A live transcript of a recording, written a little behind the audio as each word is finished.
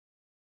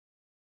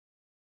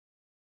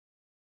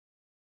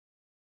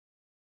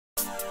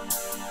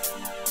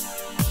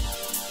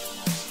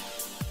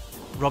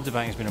Rob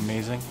DeBank has been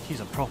amazing. He's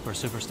a proper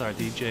superstar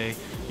DJ.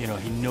 You know,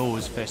 he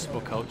knows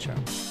festival culture.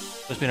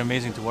 It's been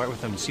amazing to work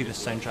with him and see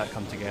this soundtrack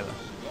come together.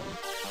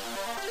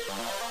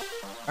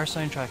 Our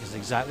soundtrack is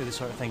exactly the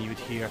sort of thing you would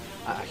hear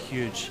at a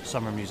huge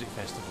summer music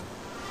festival.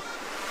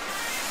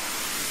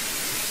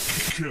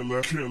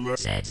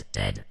 Zed's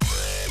dead.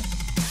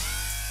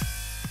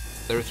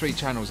 There are 3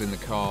 channels in the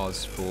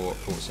cars for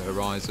Forza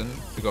Horizon.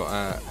 We've got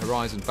a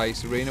Horizon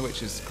Bass Arena,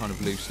 which is kind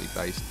of loosely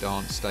based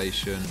dance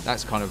station.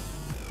 That's kind of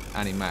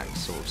Annie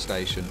Mac's sort of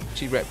station.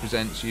 She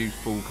represents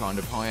youthful kind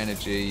of high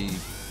energy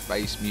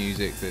bass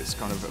music that's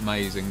kind of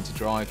amazing to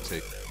drive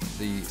to.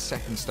 The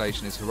second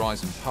station is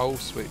Horizon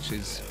Pulse, which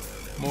is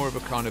more of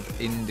a kind of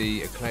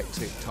indie,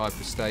 eclectic type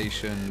of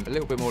station, a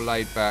little bit more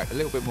laid back, a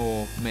little bit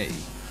more me.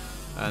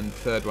 And the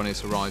third one is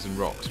Horizon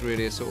Rocks,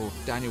 really a sort of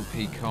Daniel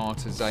P.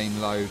 Carter, Zane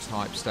Lowe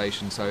type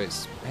station. So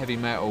it's heavy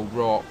metal,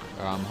 rock,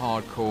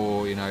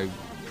 hardcore, you know,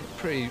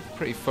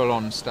 pretty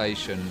full-on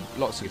station.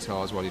 Lots of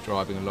guitars while you're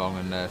driving along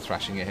and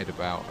thrashing your head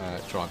about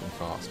driving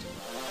fast.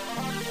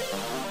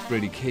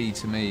 Really key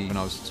to me when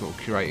I was sort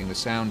of curating the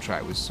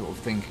soundtrack was sort of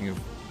thinking of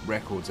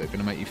records that are going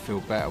to make you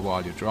feel better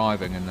while you're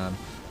driving, and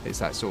it's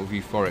that sort of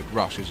euphoric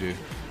rush as you're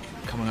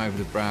coming over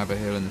the brow of a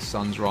hill and the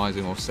sun's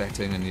rising or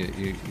setting, and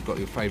you've got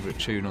your favourite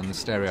tune on the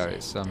stereo.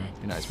 It's you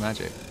know, it's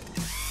magic.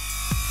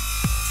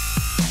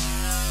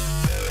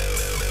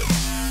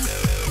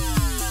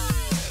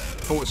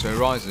 Forza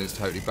Horizon is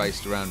totally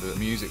based around a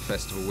music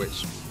festival,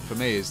 which for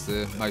me is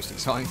the most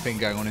exciting thing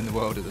going on in the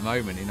world at the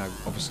moment. You know,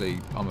 obviously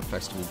I'm a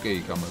festival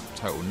geek, I'm a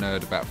total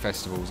nerd about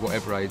festivals.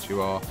 Whatever age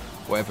you are,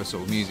 whatever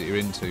sort of music you're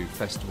into,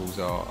 festivals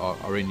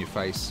are in your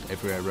face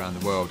everywhere around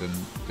the world,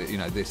 and you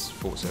know, this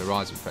Forza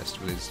Horizon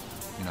festival is,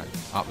 you know,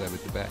 up there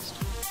with the best.